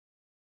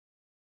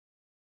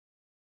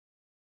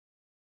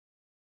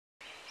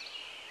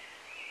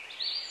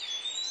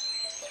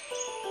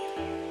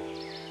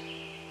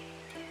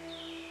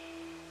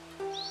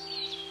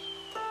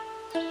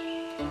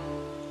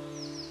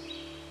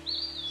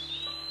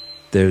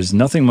There's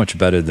nothing much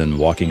better than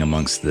walking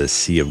amongst the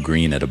sea of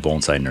green at a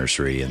bonsai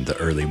nursery in the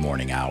early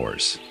morning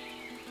hours.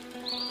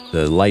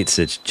 The light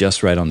sits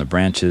just right on the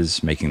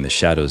branches, making the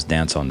shadows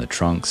dance on the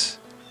trunks,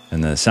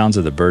 and the sounds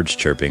of the birds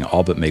chirping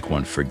all but make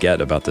one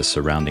forget about the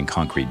surrounding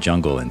concrete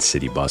jungle and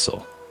city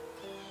bustle.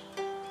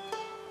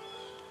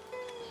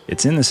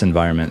 It's in this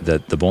environment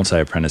that the bonsai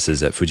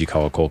apprentices at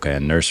Fujikawa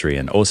Kouka-en Nursery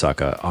in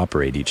Osaka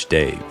operate each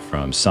day,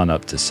 from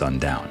sunup to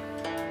sundown.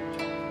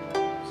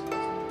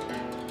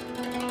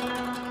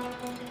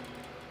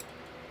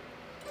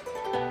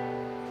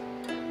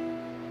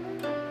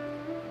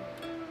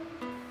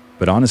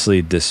 But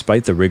honestly,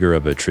 despite the rigor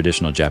of a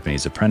traditional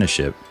Japanese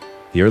apprenticeship,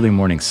 the early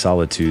morning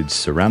solitude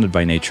surrounded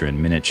by nature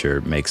in miniature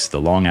makes the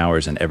long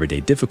hours and everyday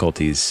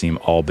difficulties seem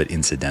all but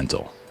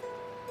incidental.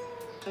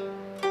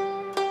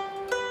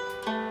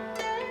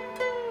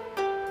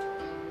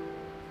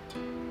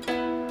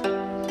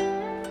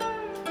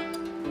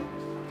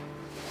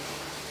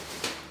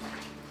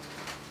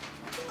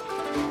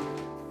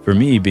 For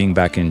me, being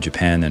back in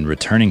Japan and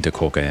returning to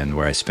Kouka-en,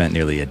 where I spent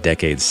nearly a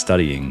decade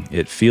studying,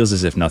 it feels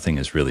as if nothing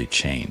has really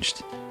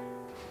changed.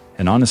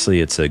 And honestly,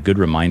 it's a good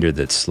reminder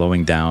that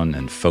slowing down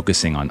and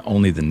focusing on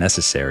only the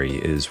necessary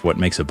is what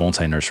makes a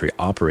bonsai nursery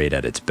operate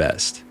at its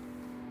best.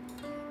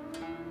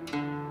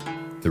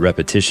 The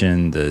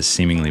repetition, the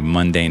seemingly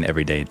mundane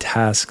everyday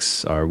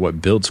tasks are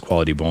what builds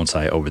quality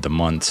bonsai over the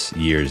months,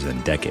 years,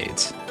 and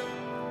decades.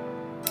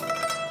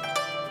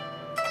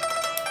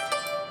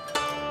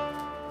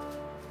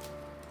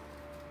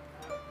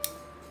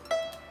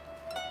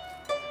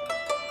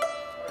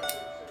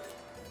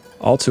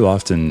 All too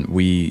often,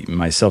 we,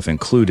 myself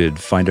included,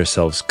 find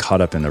ourselves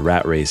caught up in the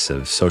rat race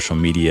of social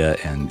media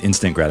and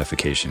instant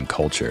gratification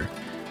culture,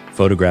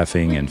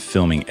 photographing and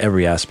filming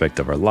every aspect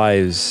of our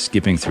lives,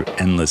 skipping through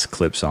endless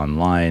clips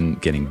online,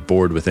 getting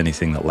bored with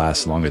anything that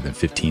lasts longer than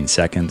 15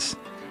 seconds.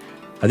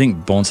 I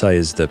think bonsai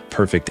is the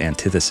perfect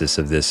antithesis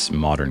of this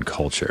modern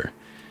culture.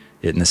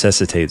 It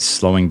necessitates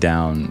slowing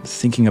down,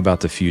 thinking about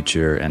the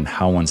future, and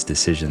how one's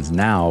decisions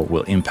now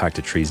will impact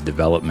a tree's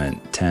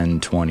development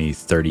 10, 20,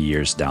 30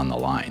 years down the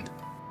line.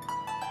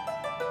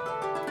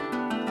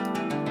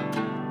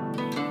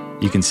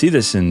 You can see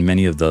this in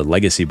many of the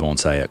legacy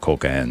bonsai at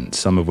Kouka-en,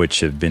 some of which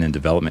have been in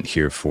development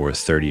here for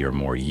 30 or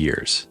more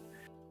years.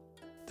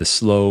 The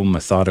slow,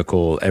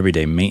 methodical,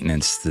 everyday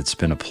maintenance that's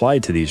been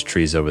applied to these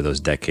trees over those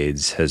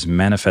decades has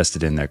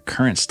manifested in their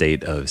current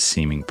state of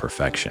seeming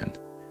perfection.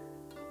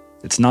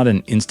 It's not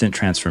an instant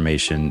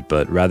transformation,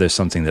 but rather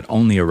something that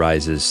only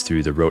arises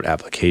through the rote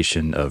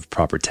application of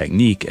proper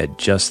technique at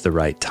just the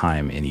right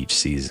time in each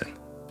season.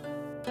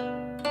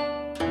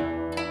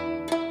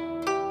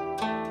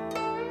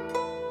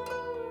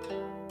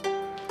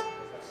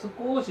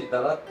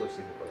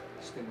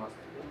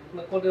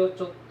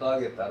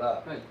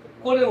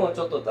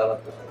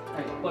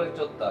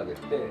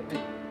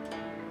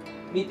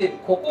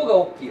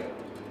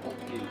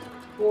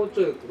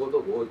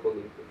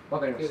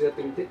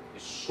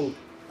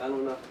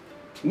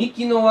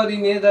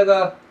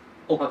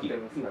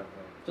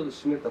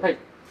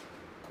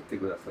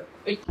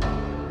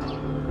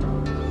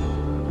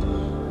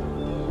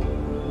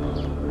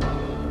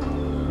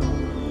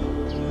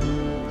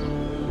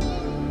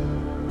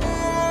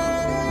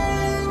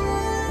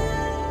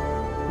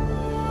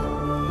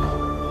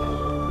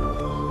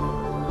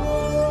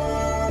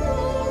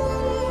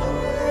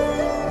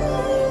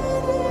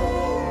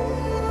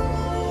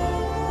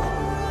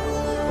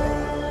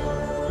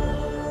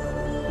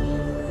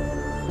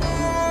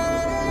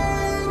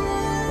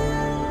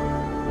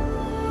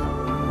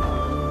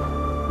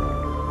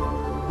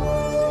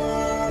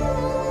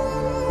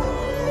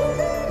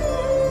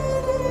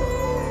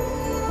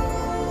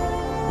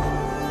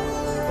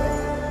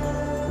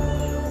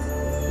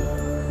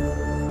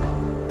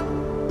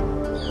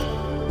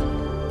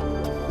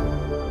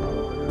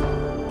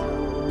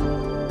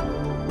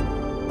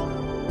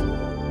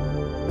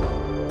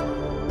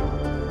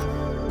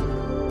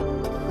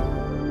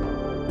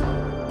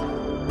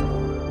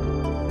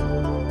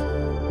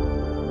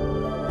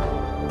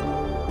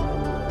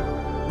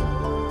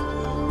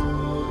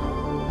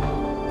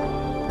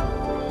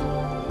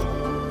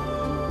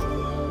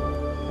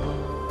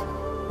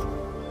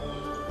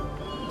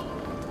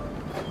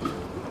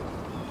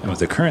 And with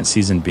the current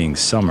season being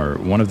summer,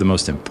 one of the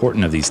most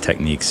important of these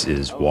techniques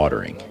is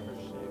watering.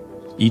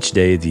 Each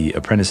day, the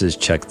apprentices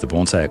check the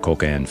bonsai at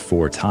Kouka-en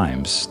 4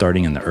 times,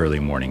 starting in the early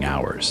morning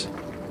hours.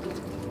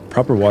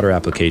 Proper water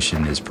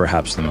application is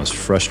perhaps the most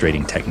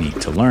frustrating technique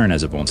to learn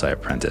as a bonsai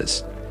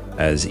apprentice,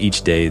 as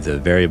each day the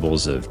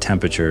variables of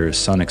temperature,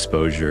 sun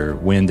exposure,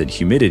 wind, and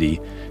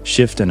humidity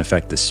shift and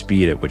affect the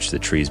speed at which the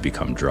trees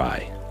become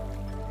dry.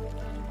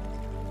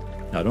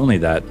 Not only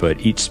that,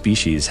 but each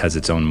species has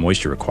its own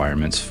moisture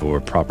requirements for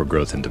proper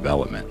growth and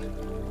development.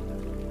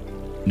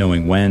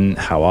 Knowing when,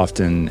 how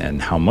often,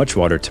 and how much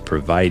water to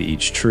provide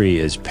each tree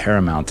is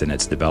paramount in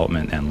its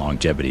development and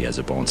longevity as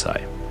a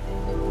bonsai.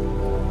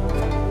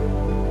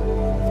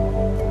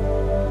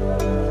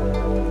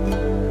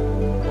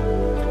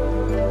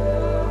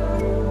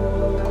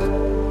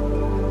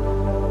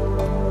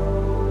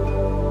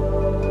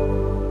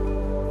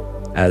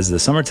 As the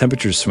summer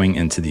temperatures swing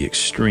into the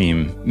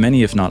extreme,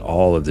 many if not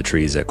all of the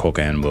trees at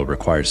Kouka-en will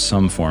require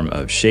some form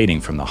of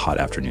shading from the hot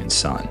afternoon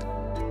sun.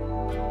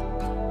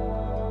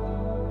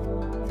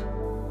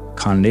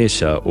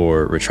 Kanreisha,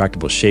 or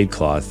retractable shade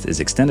cloth, is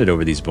extended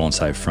over these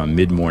bonsai from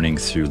mid-morning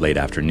through late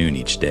afternoon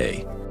each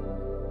day.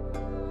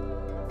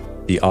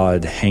 The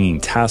odd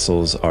hanging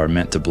tassels are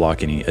meant to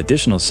block any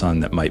additional sun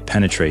that might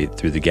penetrate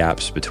through the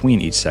gaps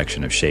between each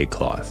section of shade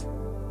cloth.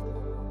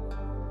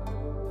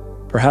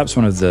 Perhaps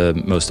one of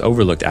the most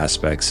overlooked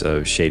aspects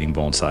of shading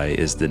bonsai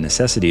is the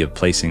necessity of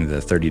placing the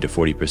 30 to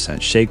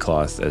 40% shade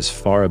cloth as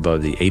far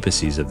above the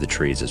apices of the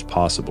trees as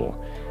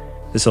possible.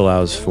 This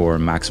allows for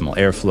maximal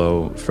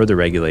airflow, further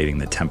regulating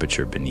the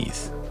temperature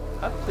beneath.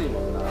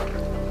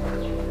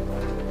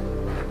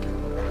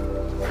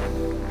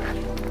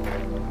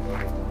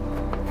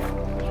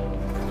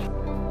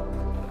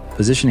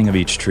 Positioning of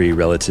each tree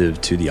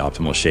relative to the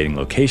optimal shading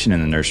location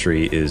in the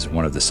nursery is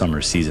one of the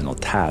summer seasonal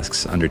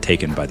tasks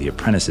undertaken by the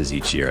apprentices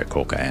each year at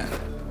Kouka-en.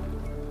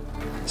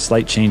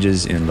 Slight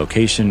changes in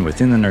location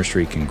within the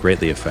nursery can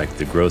greatly affect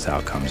the growth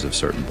outcomes of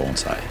certain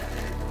bonsai.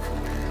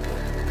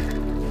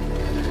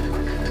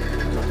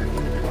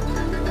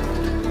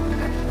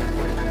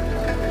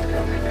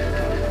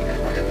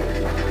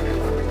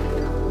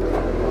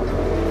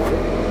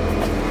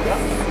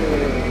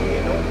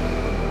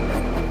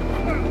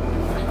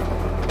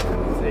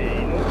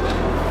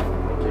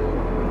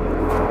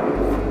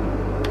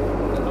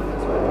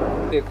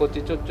でこっ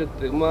ちちょっと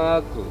う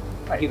まく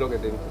広げ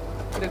てみ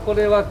て、でこ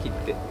れは切っ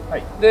て、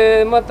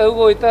でまた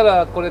動いた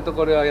らこれと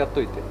これはやっ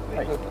といて、お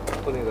願いし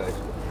ま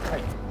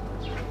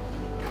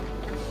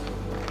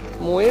す。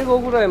もう英語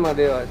ぐらいま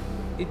では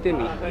行って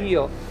み、いい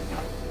よ。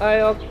はい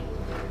よ、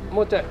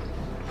もうちょい。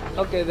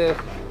OK で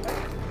す。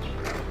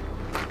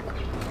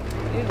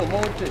英語も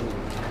うちょい。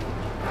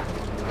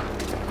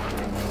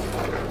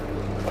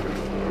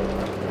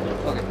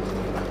OK。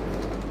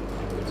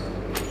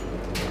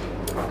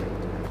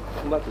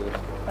うまく。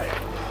はい。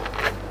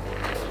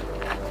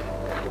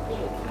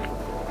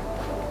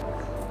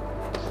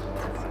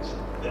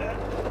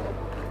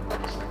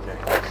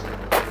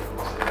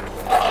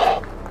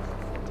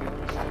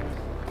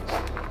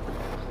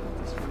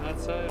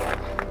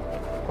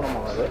この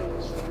ままで。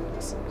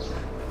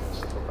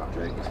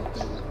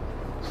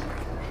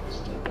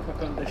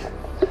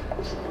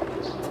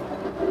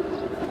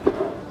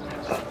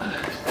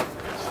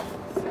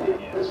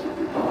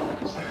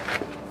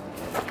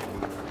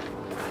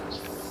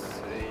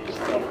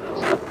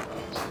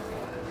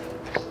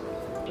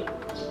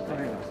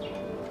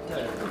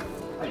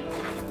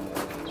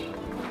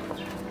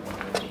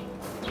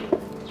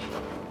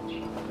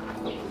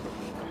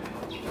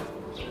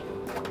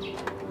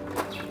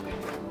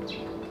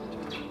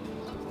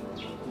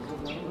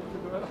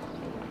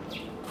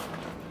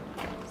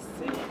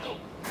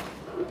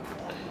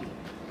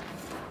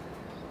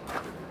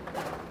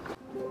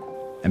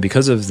And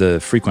because of the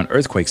frequent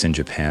earthquakes in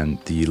Japan,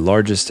 the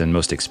largest and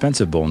most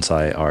expensive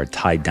bonsai are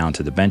tied down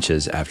to the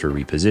benches after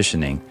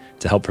repositioning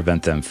to help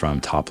prevent them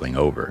from toppling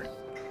over.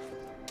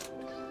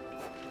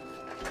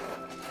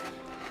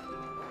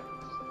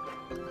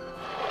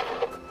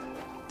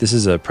 This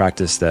is a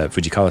practice that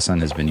Fujikawa-san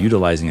has been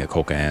utilizing at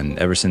Kouka-en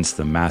ever since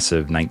the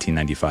massive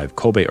 1995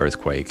 Kobe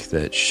earthquake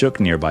that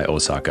shook nearby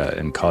Osaka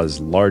and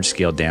caused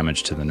large-scale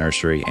damage to the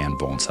nursery and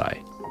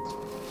bonsai.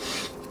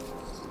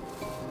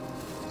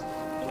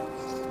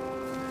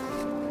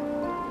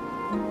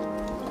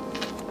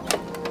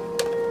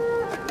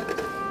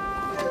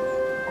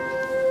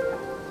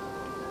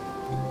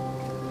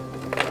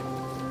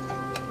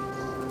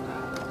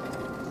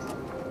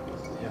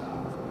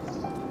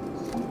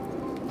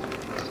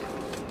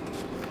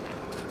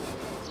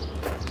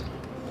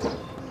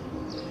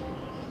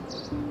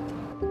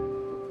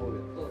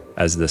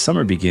 As the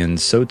summer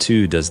begins, so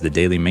too does the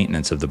daily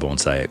maintenance of the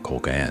bonsai at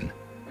Kouka-en.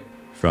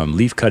 From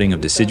leaf cutting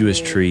of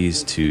deciduous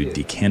trees to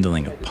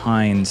decandling of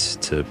pines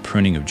to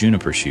pruning of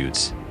juniper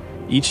shoots,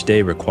 each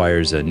day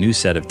requires a new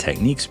set of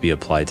techniques be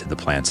applied to the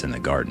plants in the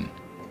garden.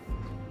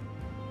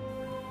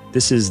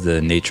 This is the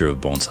nature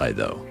of bonsai,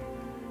 though.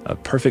 A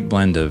perfect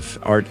blend of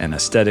art and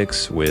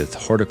aesthetics with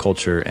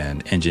horticulture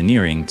and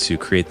engineering to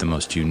create the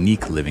most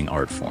unique living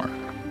art form.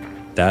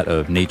 That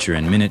of nature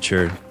in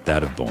miniature,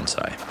 that of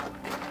bonsai.